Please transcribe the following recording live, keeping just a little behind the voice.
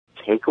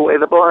take away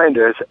the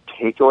blinders,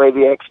 take away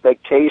the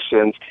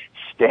expectations,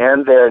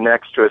 stand there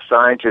next to a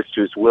scientist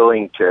who's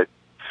willing to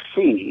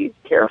see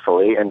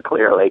carefully and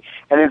clearly.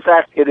 And in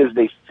fact, it is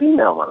the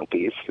female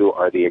monkeys who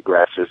are the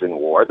aggressors in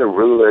war, the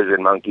rulers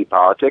in monkey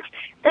politics,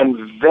 and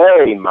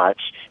very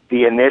much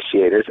the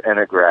initiators and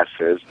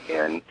aggressors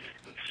in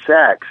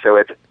sex. So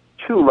it's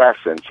two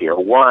lessons here.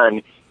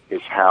 One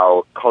is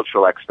how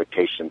cultural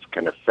expectations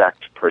can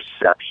affect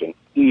perception,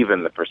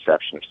 even the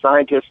perception of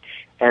scientists.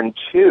 And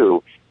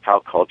two,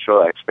 how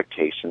cultural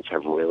expectations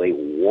have really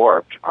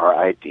warped our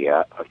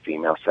idea of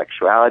female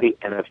sexuality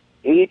and of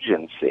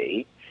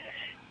agency.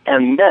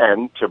 And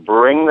then, to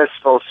bring this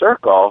full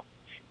circle,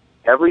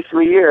 every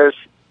 3 years,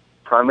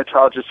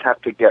 primatologists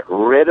have to get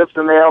rid of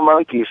the male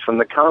monkeys from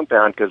the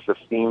compound because the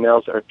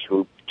females are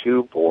too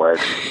bored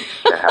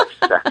to have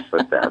sex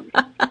with them.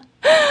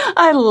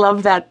 I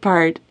love that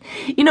part.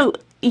 You know,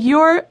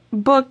 your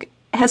book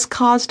has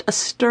caused a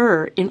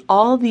stir in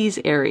all these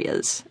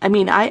areas. I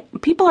mean,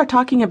 people are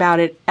talking about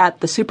it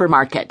at the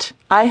supermarket.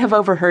 I have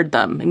overheard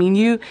them. I mean,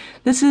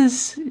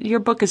 your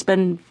book has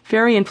been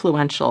very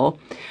influential.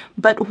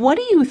 But what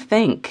do you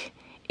think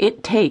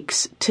it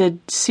takes to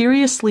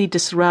seriously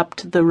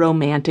disrupt the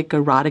romantic,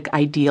 erotic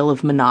ideal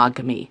of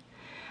monogamy?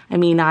 I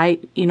mean, I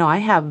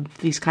have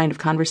these kind of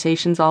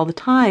conversations all the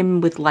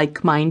time with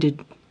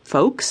like-minded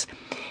folks,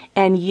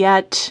 and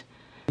yet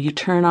you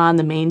turn on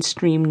the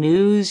mainstream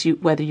news,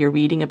 whether you're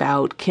reading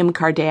about Kim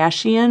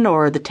Kardashian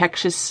or the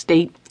Texas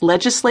state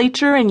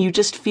legislature, and you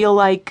just feel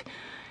like,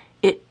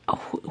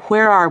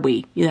 where are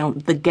we? You know,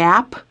 the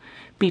gap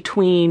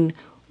between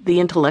the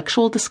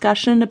intellectual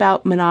discussion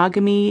about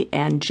monogamy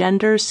and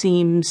gender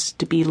seems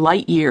to be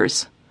light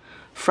years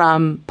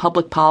from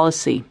public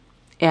policy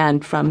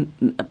and from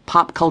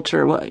pop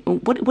culture.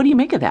 What do you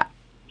make of that?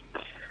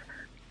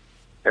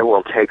 It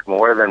will take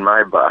more than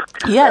my book.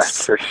 Yes.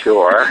 That's for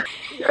sure.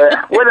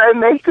 What I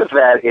make of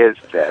that is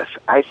this.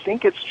 I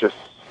think it's just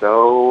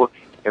so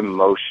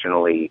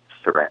emotionally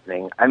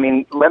threatening. I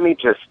mean, let me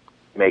just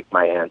make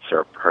my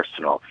answer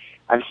personal.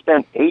 I've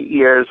spent 8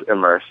 years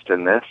immersed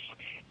in this,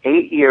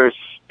 8 years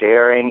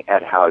staring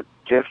at how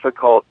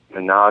difficult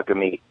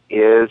monogamy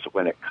is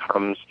when it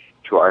comes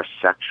to our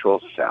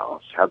sexual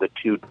selves, how the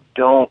two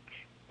don't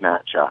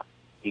match up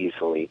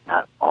easily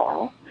at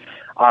all.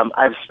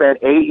 I've spent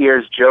 8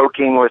 years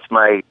joking with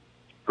my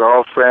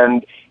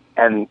girlfriend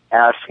and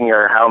asking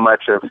her how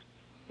much of,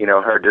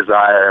 her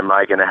desire am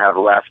I going to have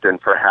left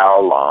and for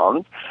how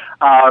long.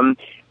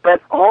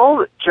 But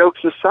all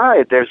jokes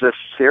aside, there's a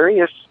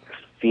serious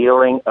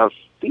feeling of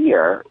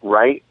fear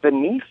right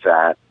beneath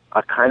that,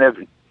 a kind of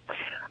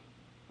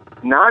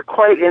not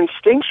quite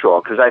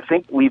instinctual, because I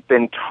think we've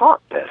been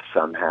taught this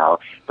somehow,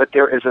 but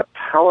there is a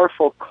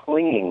powerful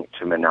clinging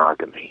to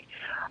monogamy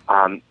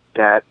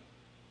that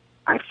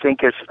I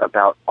think is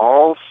about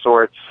all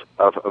sorts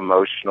of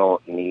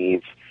emotional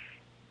needs,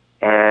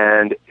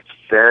 and it's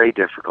very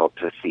difficult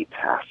to see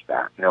past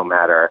that, no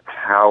matter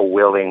how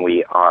willing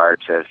we are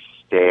to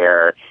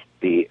stare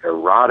the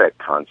erotic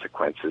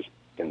consequences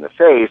in the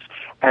face,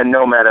 and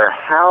no matter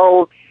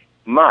how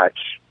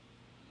much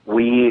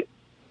we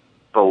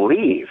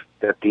believe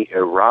that the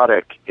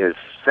erotic is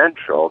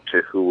central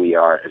to who we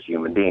are as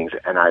human beings,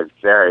 and I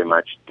very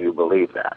much do believe that.